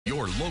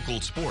your local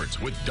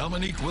sports with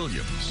Dominique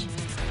Williams.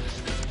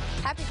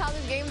 Happy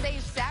College Game Day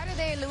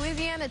Saturday.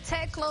 Louisiana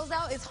Tech closed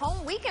out its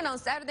home weekend on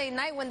Saturday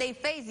night when they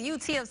faced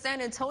UT of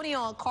San Antonio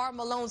on Karl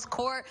Malone's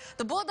court.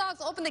 The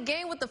Bulldogs opened the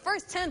game with the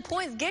first 10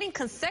 points, getting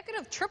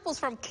consecutive triples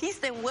from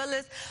Keaston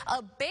Willis,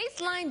 a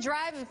baseline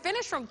drive and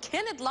finish from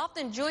Kenneth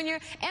Lofton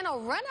Jr., and a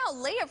run-out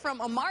layup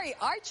from Amari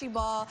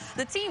Archibald.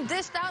 The team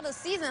dished out a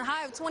season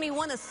high of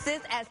 21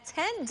 assists as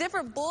 10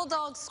 different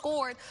Bulldogs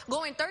scored,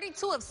 going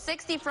 32 of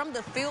 60 from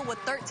the field, with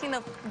 13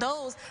 of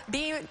those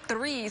being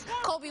threes.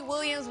 Kobe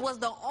Williams was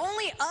the only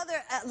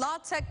other La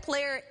Tech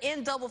player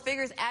in double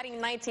figures, adding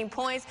 19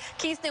 points.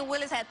 Keaston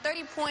Willis had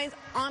 30 points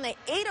on an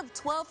 8 of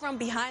 12 from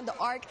behind the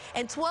arc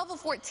and 12 of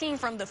 14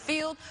 from the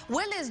field.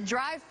 Willis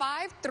drive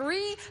 5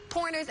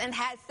 3-pointers and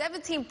had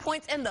 17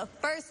 points in the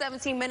first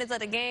 17 minutes of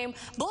the game.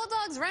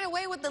 Bulldogs ran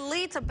away with the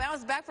lead to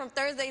bounce back from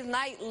Thursday's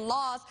night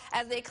loss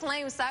as they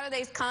claimed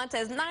Saturday's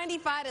contest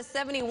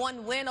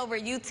 95-71 win over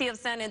UT of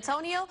San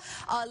Antonio.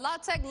 La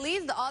Tech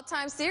leads the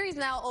all-time series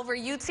now over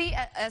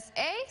UTSA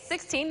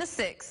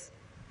 16-6.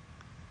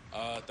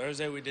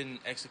 Thursday we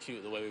didn't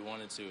execute the way we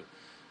wanted to,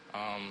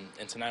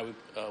 and tonight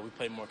we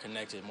played more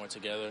connected, more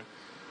together,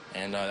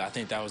 and I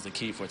think that was the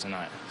key for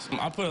tonight. So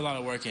I put a lot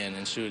of work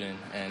in shooting,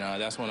 and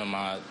that's one of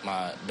my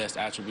best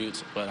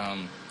attributes, but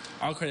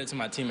all credit to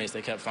my teammates.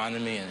 They kept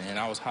finding me, and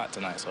I was hot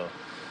tonight. So.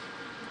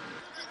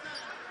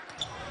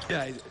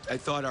 Yeah, I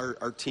thought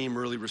our team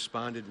really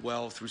responded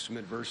well through some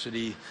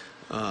adversity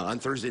on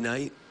Thursday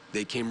night.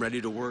 They came ready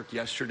to work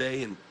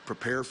yesterday and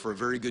prepare for a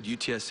very good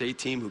UTSA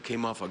team who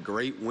came off a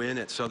great win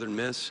at Southern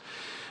Miss.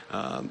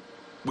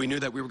 We knew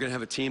that we were going to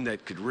have a team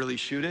that could really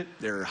shoot it.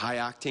 They're a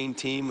high-octane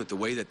team with the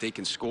way that they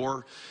can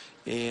score.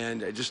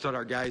 And I just thought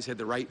our guys had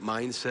the right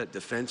mindset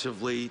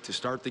defensively to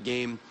start the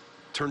game,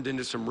 turned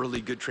into some really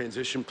good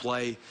transition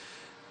play,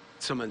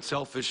 some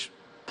unselfish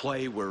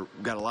play where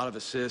we got a lot of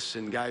assists,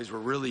 and guys were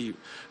ready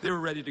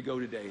to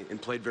go today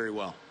and played very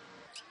well.